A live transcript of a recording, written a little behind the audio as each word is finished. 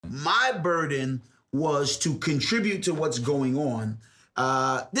My burden was to contribute to what's going on.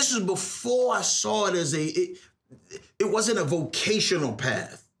 This was before I saw it as it wasn't a vocational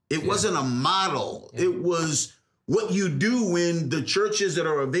path. It wasn't a model. It was what you do when the churches that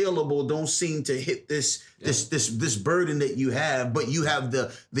are available don't seem to hit this burden that you have, but you have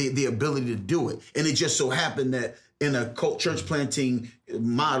the ability to do it. And it just so happened that in a church planting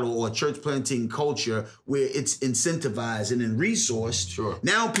model or church planting culture where it's incentivized and in resourced,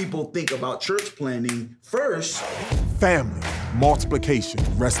 now people think about church planting first. Family, multiplication,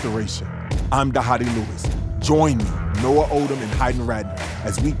 restoration. I'm Dhati Lewis. Join me, Noah Oldham and Hayden Radner,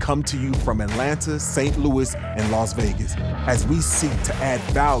 as we come to you from Atlanta, St. Louis, and Las Vegas, as we seek to add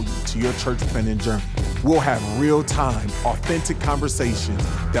value to your church planting journey. We'll have real-time, authentic conversations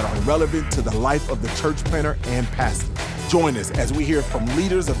that are relevant to the life of the church planter and pastor. Join us as we hear from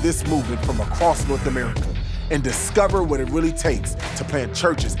leaders of this movement from across North America and discover what it really takes to plant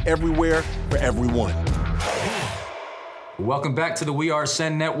churches everywhere for everyone. Welcome back to the We Are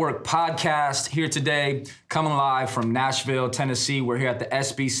Send Network podcast. Here today, coming live from Nashville, Tennessee. We're here at the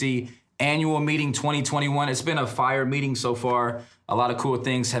SBC Annual Meeting 2021. It's been a fire meeting so far. A lot of cool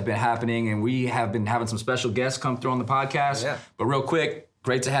things have been happening, and we have been having some special guests come through on the podcast. But real quick,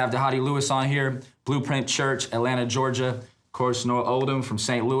 great to have Dhati Lewis on here, Blueprint Church, Atlanta, Georgia. Of course, Noah Oldham from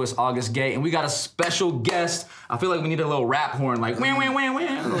St. Louis, August Gate. And we got a special guest. I feel like we need a little rap horn, like wham, wham, wham,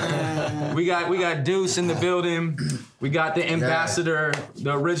 wham. We got Deuce in the building. We got the ambassador,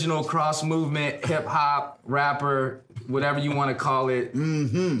 the original cross movement, hip hop, rapper, whatever you want to call it.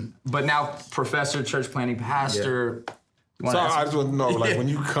 But now professor, church planting, pastor. So I just want to know, like, when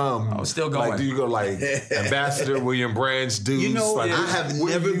you come, still going. Like, do you go like Ambassador William Branch, Deuce? You know, like, I have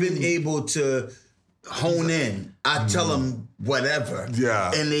never been able to hone in. I tell them whatever.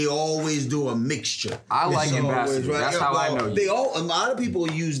 And they always do a mixture. I like ambassador. Right? That's how I know you. A lot of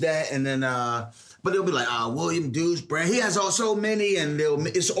people use that, and then but they'll be like, William Deuce Brand. He has so many, and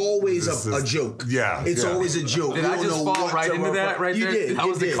it's always a joke. It's always a joke. Did I just fall right into that right there? You did. That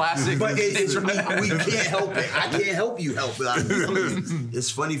was the classic. But we can't help it. I can't help you help it. It's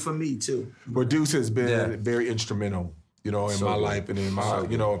funny for me too. But Deuce has been very instrumental, you know, in my life and in my,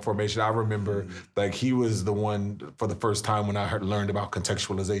 formation. I remember, like, he was the one for the first time when I learned about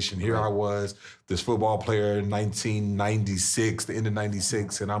contextualization. Here I was, this football player in 1996, the end of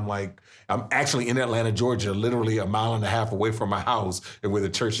 96, and I'm actually in Atlanta, Georgia, literally a mile and a half away from my house and with a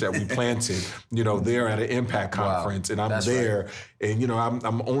church that we planted, there at an Impact conference. And I'm there, and,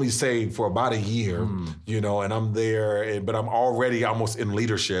 I'm only saved for about a year, and I'm there, but I'm already almost in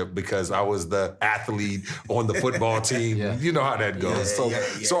leadership because I was the athlete on the football team. You know how that goes.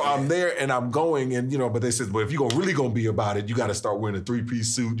 So I'm there and I'm going, and, but they said, well, if you're really going to be about it, you got to start wearing a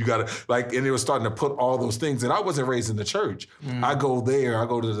three-piece suit. You got to, and it was starting to put all those things. And I wasn't raised in the church. I go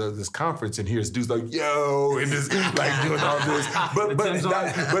to this conference, and here's dudes like, yo, and this, like, doing all this. But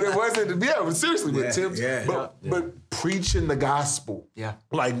it wasn't, seriously, with Tim's. But preaching the gospel.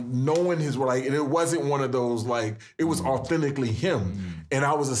 Like, knowing his, like, and it wasn't one of those, like, it was authentically him. And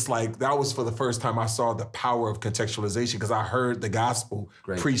I was just like, that was for the first time I saw the power of contextualization, because I heard the gospel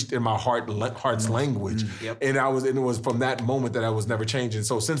preached in my heart's language. And it was from that moment that I was never changing.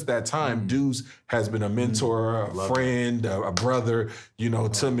 So since that time, Deuce has been a mentor, a friend, a brother,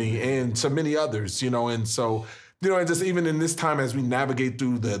 to me and to many others, and so, and just even in this time as we navigate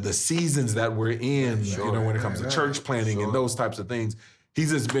through the seasons that we're in, when it comes to church planting and those types of things,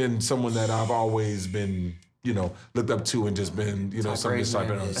 he's just been someone that I've always been, looked up to and just been, some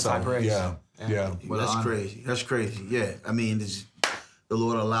disciple of. Well, that's crazy. That's crazy. Yeah. I mean, the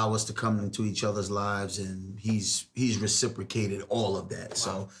Lord allow us to come into each other's lives, and he's reciprocated all of that. Wow.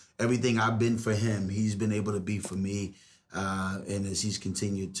 So everything I've been for him, he's been able to be for me. And as he's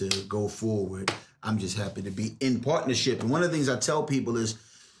continued to go forward, I'm just happy to be in partnership. And one of the things I tell people is,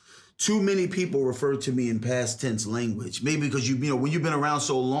 too many people refer to me in past tense language. Maybe because when you've been around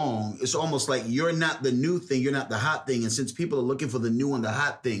so long, it's almost like you're not the new thing, you're not the hot thing. And since people are looking for the new and the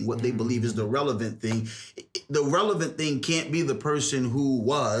hot thing, what they believe is the relevant thing, the relevant thing can't be the person who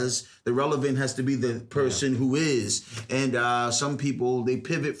was. The relevant has to be the person who is. And some people, they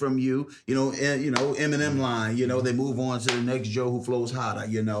pivot from Eminem line, they move on to the next Joe who flows hotter,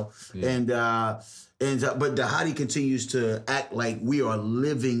 But Dhati continues to act like we are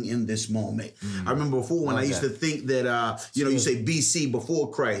living in this moment. I remember before when I used to think that, you say BC, before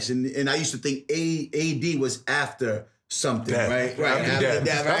Christ, and I used to think AD was after something, right? After that, right?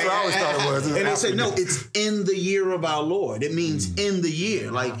 That's what I always thought it was. And they say, no, it's in the year of our Lord. It means in the year.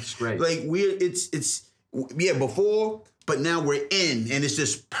 Like, that's great. Like before, But now we're in, and it's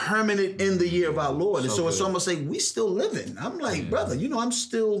just permanent in the year of our Lord. And so it's almost like we still living. I'm like, brother, I'm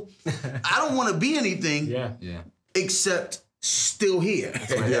still, I don't want to be anything except still here.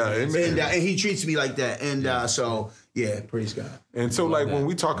 Amen. And he treats me like that. And so, praise God. And so, like, when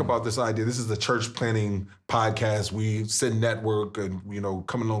we talk about this idea, this is the church planting podcast. We send network and,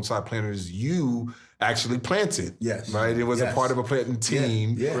 coming alongside planters, you actually planted. Yes. Right? It was a part of a planting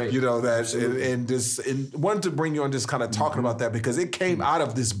team. Yeah. And wanted to bring you on just kind of talking about that because it came out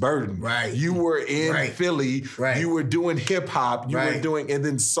of this burden. Right. You were in Philly. Right. You were doing hip hop. You were doing, and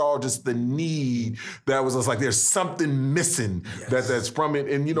then saw just the need that was just like, there's something missing that's from it.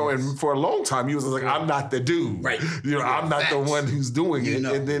 And, and for a long time, you was like, I'm not the dude. Right. I'm not the one who's doing it.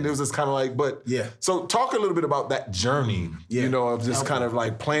 And then it was just kind of like, so talk a little bit about that journey, of just kind of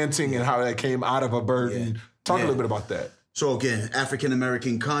like planting and how that came out of a burden. Talk a little bit about that. So again,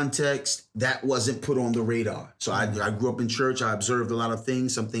 African-American context, that wasn't put on the radar. So I grew up in church. I observed a lot of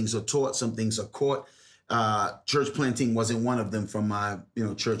things. Some things are taught, some things are caught. Church planting wasn't one of them from my,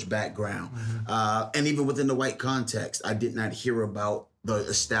 church background. And even within the white context, I did not hear about the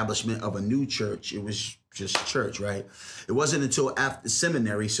establishment of a new church. It was just church, right? It wasn't until after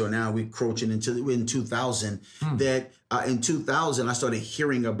seminary, so now we're encroaching in 2000, that in 2000, I started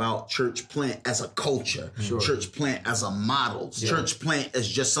hearing about church plant as a culture, church plant as a model, church plant as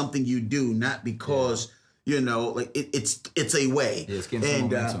just something you do, not because, it's a way. Yeah, it's getting some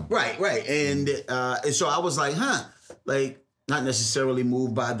momentum. Right. And so I was like, not necessarily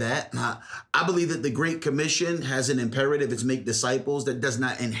moved by that. I believe that the Great Commission has an imperative. It's make disciples. That does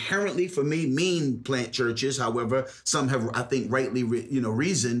not inherently, for me, mean plant churches. However, some have, I think, rightly,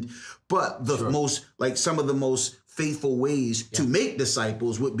 reasoned. But some of the most faithful ways to make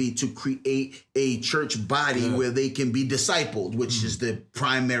disciples would be to create a church body where they can be discipled, which is the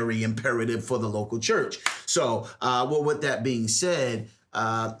primary imperative for the local church. So, with that being said,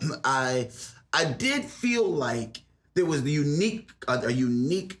 I did feel like there was a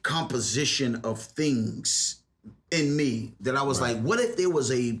unique composition of things in me that I was like, what if there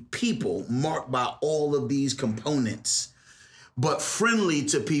was a people marked by all of these components, but friendly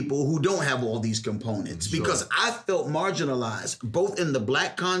to people who don't have all these components? Because I felt marginalized, both in the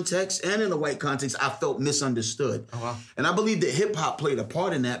black context and in the white context. I felt misunderstood. Oh, wow. And I believe that hip hop played a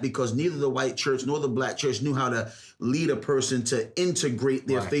part in that because neither the white church nor the black church knew how to lead a person to integrate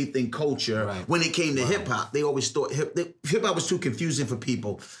their faith and culture when it came to hip hop. They always thought hip hop was too confusing for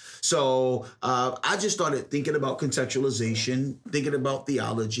people. So I just started thinking about contextualization, thinking about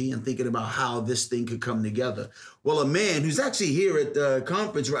theology, and thinking about how this thing could come together. Well, a man who's actually here at the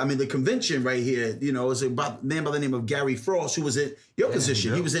conference, the convention right here, is a man by the name of Gary Frost, who was at your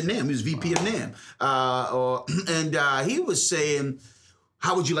position. He was at NAM. He was VP of NAM. And he was saying,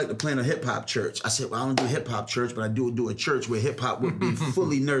 how would you like to plant a hip hop church? I said, well, I don't do hip hop church, but I do a church where hip hop would be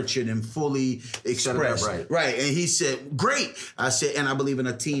fully nurtured and fully expressed. Right. And he said, great. I said, and I believe in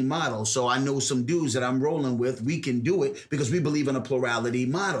a team model. So I know some dudes that I'm rolling with. We can do it because we believe in a plurality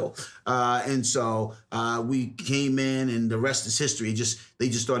model. And so we came in, and the rest is history. They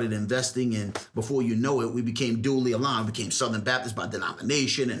just started investing, and before you know it, we became dually aligned. We became Southern Baptist by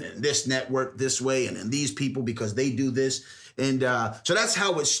denomination, and then this network this way, and then these people because they do this. And so that's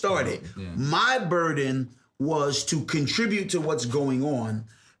how it started. My burden was to contribute to what's going on.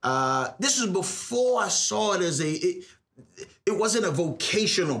 This was before I saw it as it wasn't a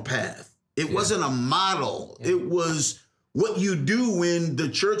vocational path. It wasn't a model. It was what you do when the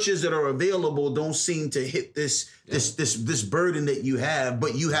churches that are available don't seem to hit this burden that you have,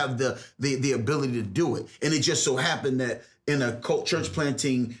 but you have the ability to do it. And it just so happened that in a church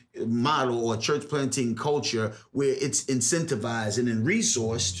planting model or church planting culture where it's incentivized and in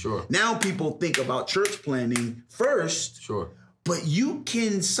resourced, now people think about church planting first. But you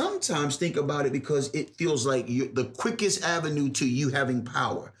can sometimes think about it because it feels like the quickest avenue to you having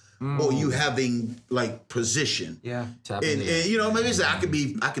power. Or you having position. And maybe it's like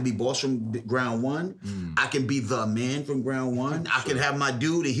I could be boss from ground one. I can be the man from ground one. I can have my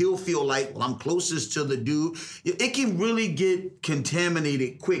dude and he'll feel like, well, I'm closest to the dude. It can really get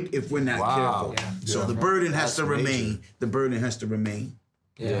contaminated quick if we're not careful. So the burden has to remain. The burden has to remain.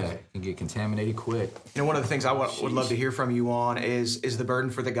 Yeah, it can get contaminated quick. One of the things I would love to hear from you on is the burden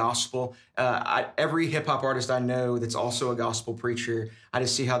for the gospel. Every hip hop artist I know that's also a gospel preacher, I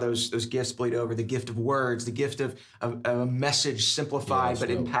just see how those gifts bleed over. The gift of words, the gift of a message simplified but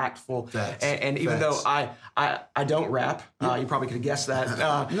impactful. And even though I don't rap, you probably could have guessed that.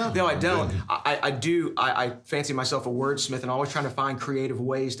 No, I don't. I fancy myself a wordsmith and always trying to find creative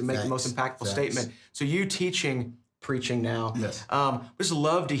ways to make the most impactful statement. So you teaching preaching now. Yes. Just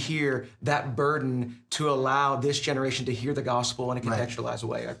love to hear that burden to allow this generation to hear the gospel in a contextualized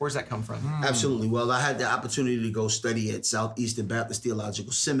way. Like, where's that come from? Absolutely. Well, I had the opportunity to go study at Southeastern Baptist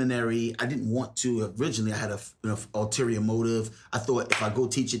Theological Seminary. I didn't want to originally. I had an ulterior motive. I thought if I go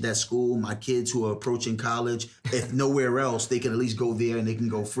teach at that school, my kids who are approaching college, if nowhere else, they can at least go there and they can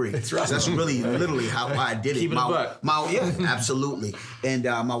go free. That's right. That's really literally how I did it. Keep it a buck. Yeah, absolutely. And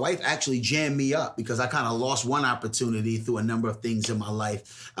my wife actually jammed me up because I kind of lost one opportunity through a number of things in my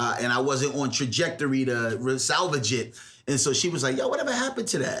life. And I wasn't on trajectory to salvage it. And so she was like, yo, whatever happened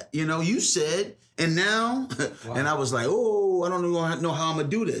to that? You know, you said, and now, and I was like, oh, I don't know how I'm gonna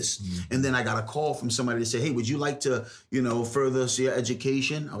do this. And then I got a call from somebody to say, hey, would you like to, further your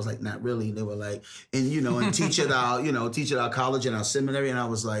education? I was like, not really. They were like, and teach at our college and our seminary. And I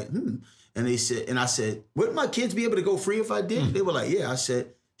was like, And they said, and I said, wouldn't my kids be able to go free if I did? They were like, yeah. I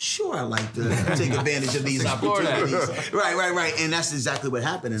said, sure, I like to take advantage of these opportunities. Right. And that's exactly what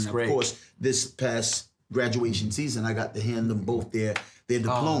happened. And of course, this past graduation season, I got to hand them both their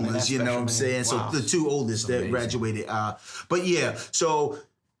diplomas, you know what I'm saying? Wow. So the two oldest that graduated. But yeah, so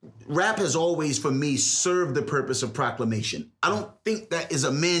rap has always, for me, served the purpose of proclamation. I don't think that is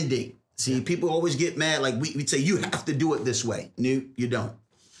a mandate. See, people always get mad, like we say, you have to do it this way. No, you don't.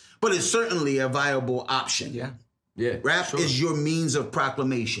 But it's certainly a viable option. Yeah, rap is your means of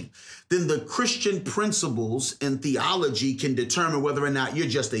proclamation. Then the Christian principles and theology can determine whether or not you're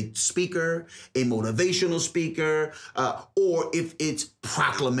just a speaker, a motivational speaker, or if it's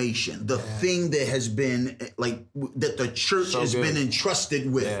proclamation, the thing that has been that the church has been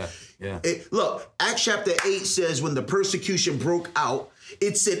entrusted with. Look, Acts chapter 8 says when the persecution broke out,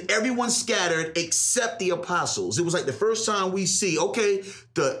 it said everyone scattered except the apostles. It was like the first time we see, okay,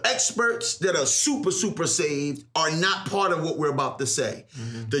 the experts that are super saved are not part of what we're about to say.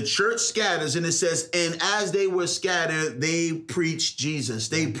 The church scatters, and it says, and as they were scattered, they preached Jesus.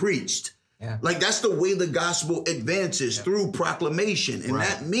 They preached. Like that's the way the gospel advances, through proclamation. And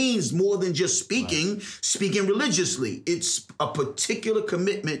that means more than just speaking religiously. It's a particular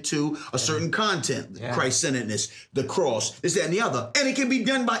commitment to a certain content, Christ-centeredness, the cross, this, that, and the other. And it can be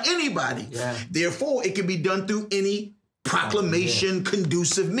done by anybody. Therefore, it can be done through any proclamation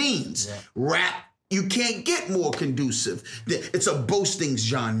conducive means. Rap, you can't get more conducive. It's a boasting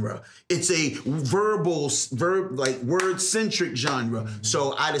genre. It's a word-centric genre.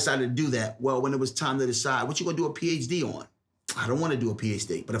 So I decided to do that. Well, when it was time to decide, what you gonna do a PhD on? I don't want to do a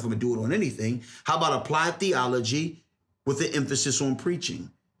PhD, but if I'm gonna do it on anything, how about applied theology with an emphasis on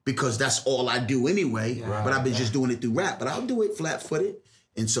preaching? Because that's all I do anyway, but I've been just doing it through rap, but I'll do it flat-footed.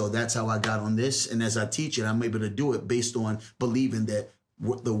 And so that's how I got on this. And as I teach it, I'm able to do it based on believing that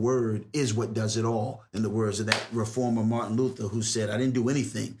the word is what does it all. In the words of that reformer Martin Luther, who said, I didn't do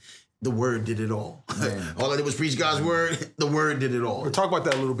anything. The word did it all. All I did was preach God's word. The word did it all. We'll talk about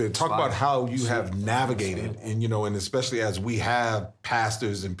that a little bit. Talk about how you have navigated, and and especially as we have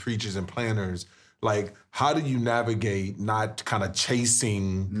pastors and preachers and planners, like how do you navigate not kind of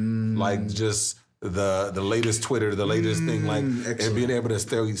chasing like just the latest Twitter, the latest thing, like, and being able to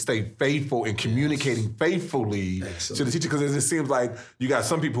stay faithful and communicating faithfully to the teacher, because it seems like you got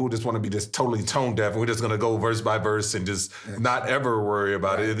some people who just want to be just totally tone deaf and we're just going to go verse by verse and just not ever worry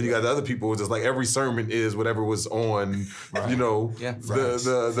about it. And then you got the other people who just like every sermon is whatever was on,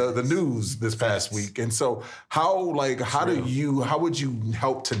 the news this past week. And so how would you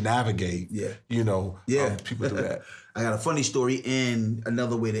help to navigate, people do that? I got a funny story and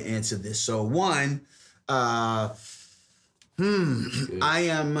another way to answer this. So one, I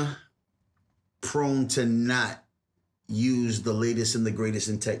am prone to not use the latest and the greatest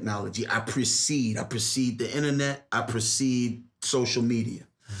in technology. I precede the internet. I precede social media.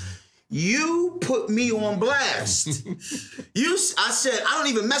 You put me on blast. I said, I don't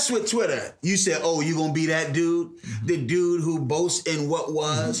even mess with Twitter. You said, oh, you gonna be that dude? The dude who boasts in what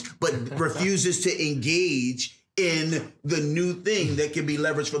was, but refuses to engage in the new thing that can be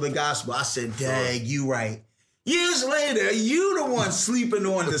leveraged for the gospel. I said, dang, you right. Years later, you the one sleeping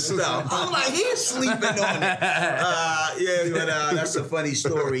on the stuff. I'm like, he's sleeping on it. That's a funny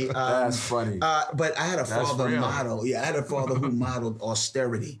story. That's funny. But I had a father model. Yeah, I had a father who modeled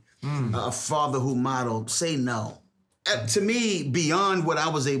austerity. A father who modeled say no. To me, beyond what I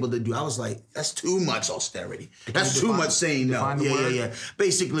was able to do, I was like, that's too much austerity. That's too much saying no. Yeah.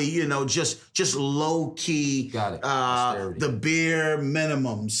 Basically, just low key, the bare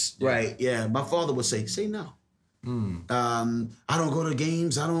minimums, right? Yeah. My father would say no. I don't go to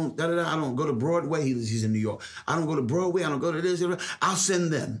games. I don't go to Broadway. He's in New York. I don't go to Broadway. I don't go to this. I'll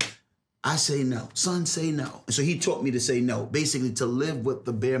send them. I say no. Son, say no. And so he taught me to say no, basically to live with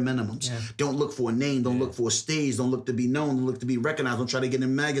the bare minimums. Yeah. Don't look for a name. Don't look for a stage. Don't look to be known. Don't look to be recognized. Don't try to get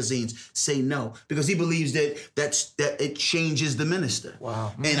in magazines. Say no. Because he believes that it changes the minister.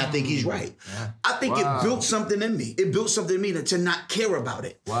 Wow. And I think he's right. Yeah. I think it built something in me. It built something in me to not care about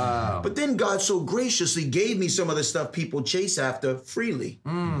it. Wow. But then God so graciously gave me some of the stuff people chase after freely.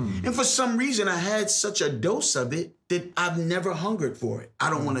 And for some reason, I had such a dose of it that I've never hungered for it. I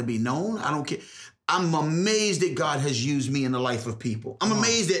don't want to be known. I don't care. I'm amazed that God has used me in the life of people. I'm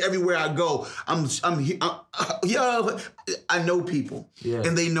amazed that everywhere I go, I know people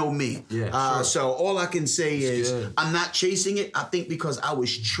and they know me. Yeah, sure. So all I can say is I'm not chasing it. I think because I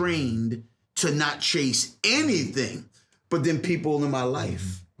was trained to not chase anything. But then people in my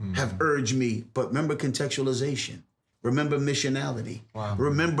life have urged me, but remember contextualization. Remember missionality. Wow.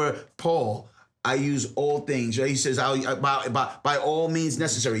 Remember Paul. I use all things. Right? He says, by all means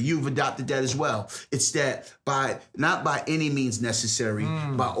necessary. You've adopted that as well. It's that not by any means necessary,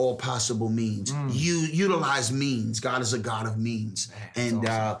 by all possible means. You utilize means. God is a God of means. Man,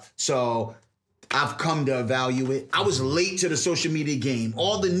 and so I've come to value it. I was late to the social media game.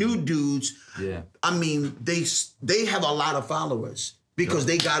 All the new dudes, I mean, they have a lot of followers. Because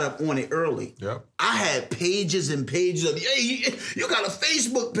they got up on it early. Yep. I had pages and pages of, hey, you got a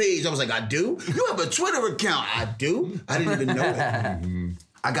Facebook page. I was like, I do? You have a Twitter account. I do? I didn't even know it.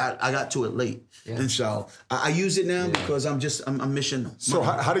 I got to it late. Yeah. And so I use it now because I'm missional. So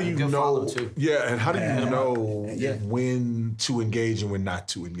how do you know? Yeah, and how do you know when to engage and when not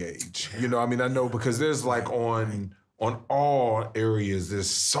to engage? You know, I mean, I know because there's like on all areas, there's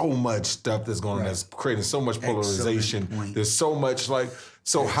so much stuff that's going on that's creating so much polarization. There's so much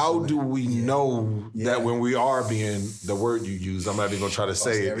how do we know that when we are being, the word you use, I'm not even going to try to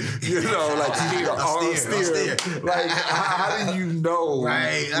say it, you know, like steer. Like, how do you know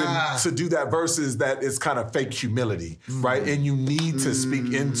to do that versus that it's kind of fake humility, right? And you need to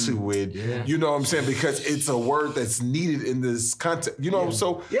speak into it, you know what I'm saying? Because it's a word that's needed in this context, you know?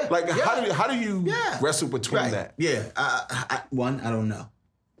 So, how do you wrestle between that? Yeah. I don't know.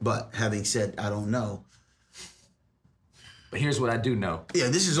 But having said I don't know. But here's what I do know. Yeah,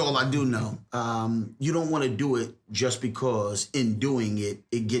 this is all I do know. You don't want to do it just because in doing it,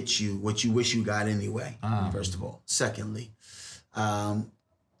 it gets you what you wish you got anyway, first of all. Secondly, that's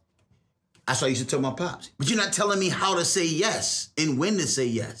why I used to tell my pops. But you're not telling me how to say yes and when to say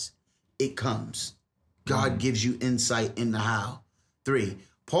yes. It comes. God gives you insight into how. 3,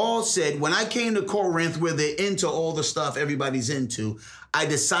 Paul said, when I came to Corinth, where they're into all the stuff everybody's into, I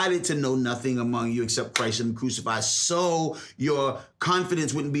decided to know nothing among you except Christ and Him crucified, so your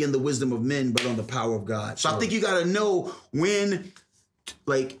confidence wouldn't be in the wisdom of men, but on the power of God. So I think you got to know when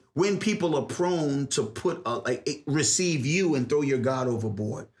people are prone to receive you and throw your God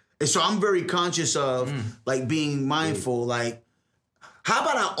overboard. And so I'm very conscious of being mindful, how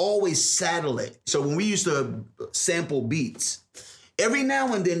about I always saddle it? So when we used to sample beats, every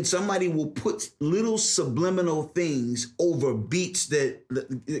now and then somebody will put little subliminal things over beats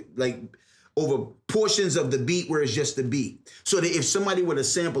over portions of the beat where it's just the beat. So that if somebody were to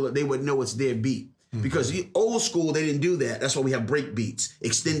sample it, they would know it's their beat. Mm-hmm. Because old school, they didn't do that. That's why we have break beats,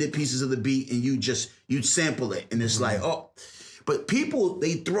 extended pieces of the beat, and you'd sample it. And it's but people,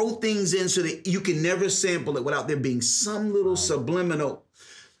 they throw things in so that you can never sample it without there being some little subliminal.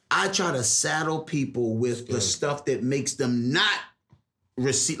 I try to saddle people with the stuff that makes them not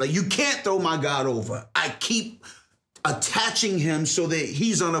receive. You can't throw my God over. I keep attaching him so that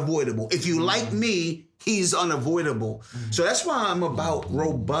he's unavoidable. If you like me, he's unavoidable. So that's why I'm about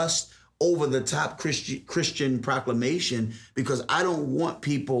robust, over-the-top Christian proclamation, because I don't want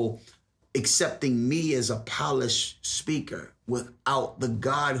people accepting me as a polished speaker without the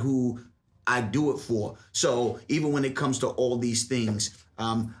God who I do it for. So even when it comes to all these things,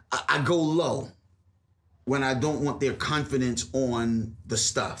 I go low when I don't want their confidence on the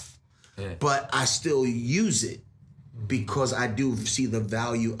stuff. Yeah. But I still use it because I do see the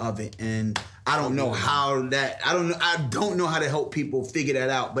value of it. And I don't know how I don't know how to help people figure that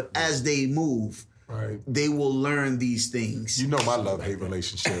out. But as they move, they will learn these things. You know my love-hate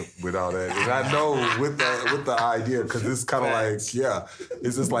relationship with all that. And I know with the idea, because it's kind of it's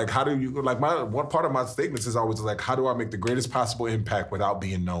just how do you, one part of my statements is always how do I make the greatest possible impact without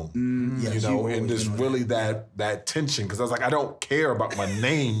being known? And there's really that tension, because I was I don't care about my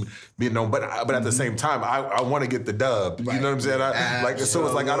name being known, but at the same time, I want to get the dub. Right. You know what I'm saying? So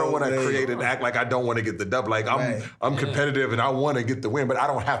it's I don't want to create an act like I don't want to get the dub. I'm competitive and I want to get the win, but I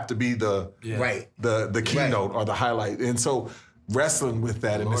don't have to be the keynote or the highlight. And so wrestling with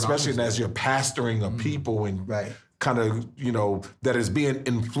that, and especially as you're pastoring a people and kind of, that is being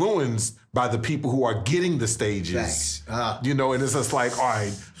influenced by the people who are getting the stages. And it's just like, all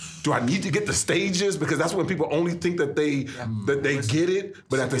right, do I need to get the stages? Because that's when people only think that they get it.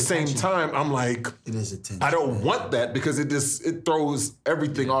 But at the same time, I'm like, it is attention. I don't want that because it throws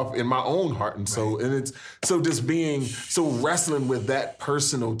everything off in my own heart. And so, and it's so just being so wrestling with that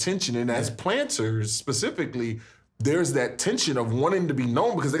personal tension. And as planters specifically, there's that tension of wanting to be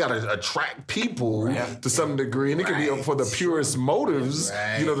known because they got to attract people to some degree. And it can be for the purest motives,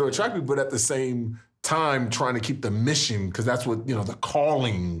 to attract people, but at the same time trying to keep the mission, because that's what, the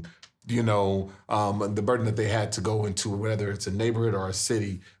calling, the burden that they had to go into, whether it's a neighborhood or a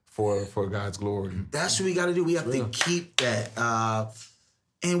city for God's glory. That's what we got to do. We have to keep that.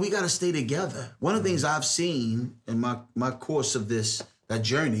 And we got to stay together. One of the things I've seen in my course of that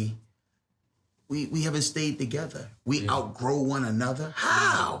journey, we haven't stayed together. We outgrow one another.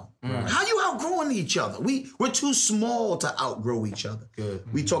 How? How you outgrowing each other? We're too small to outgrow each other. Good.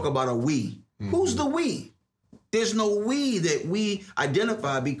 We talk about a we. Who's the we? There's no we that we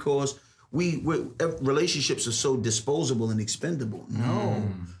identify because relationships are so disposable and expendable.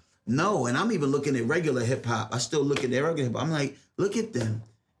 No. And I'm even looking at regular hip hop. I still look at their regular hip hop. I'm like, look at them.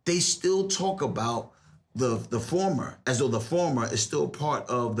 They still talk about the former as though the former is still part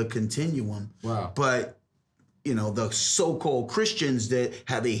of the continuum. Wow. But the so-called Christians that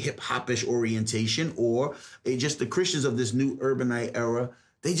have a hip-hop-ish orientation, or just the Christians of this new urbanite era,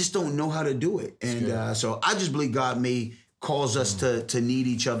 they just don't know how to do it. And so I just believe God may cause us to need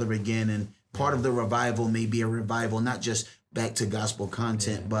each other again. And part of the revival may be a revival, not just back to gospel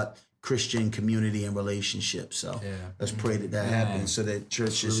content, but Christian community and relationships. So let's pray that happens so that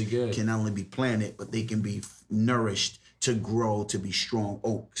churches can not only be planted, but they can be nourished to grow, to be strong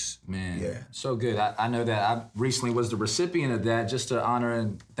oaks. Man, so good. I know that I recently was the recipient of that. Just to honor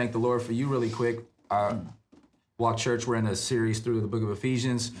and thank the Lord for you really quick. Walk Church, we're in a series through the book of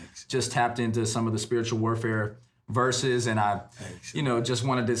Ephesians. Just tapped into some of the spiritual warfare verses, and I, just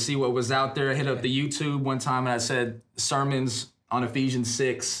wanted to see what was out there. I hit up the YouTube one time and I said sermons on Ephesians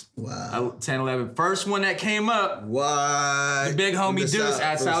 6, 10, 11. First one that came up, the big homie Deuce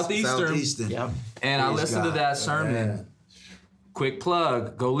at Southeastern. Yep. And I listened to that sermon. Quick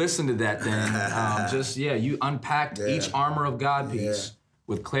plug, go listen to that thing. You unpacked each armor of God piece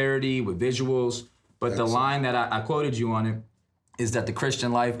with clarity, with visuals. But the line that I quoted you on it is that the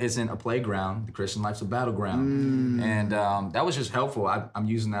Christian life isn't a playground. The Christian life's a battleground. And that was just helpful. I'm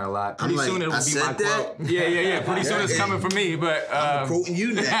using that a lot. Pretty soon it'll be my quote. Yeah. Pretty soon it's coming from me. But I'm quoting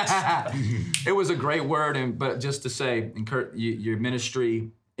you next. It was a great word. But just to say, your ministry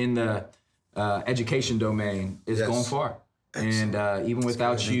in the education domain is going far. Excellent. And even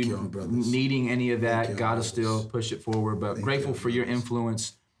without you needing any of that, God will still push it forward. But grateful for your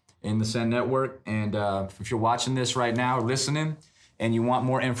influence in the Send Network. And if you're watching this right now, listening, and you want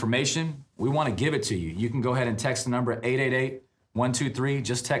more information, we want to give it to you. You can go ahead and text the number 888-123.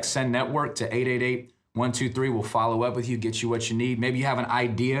 Just text Send Network to 888-123. We'll follow up with you, get you what you need. Maybe you have an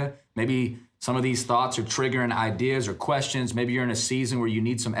idea. Maybe some of these thoughts are triggering ideas or questions. Maybe you're in a season where you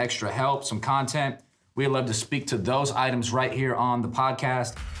need some extra help, some content. We'd love to speak to those items right here on the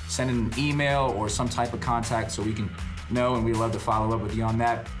podcast. Send an email or some type of contact so we can know, and we'd love to follow up with you on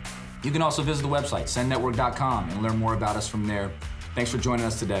that. You can also visit the website, sendnetwork.com, and learn more about us from there. Thanks for joining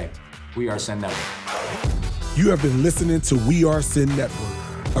us today. We are Send Network. You have been listening to We Are Send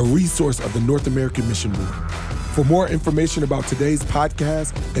Network, a resource of the North American Mission Board. For more information about today's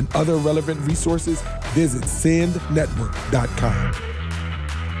podcast and other relevant resources, visit sendnetwork.com.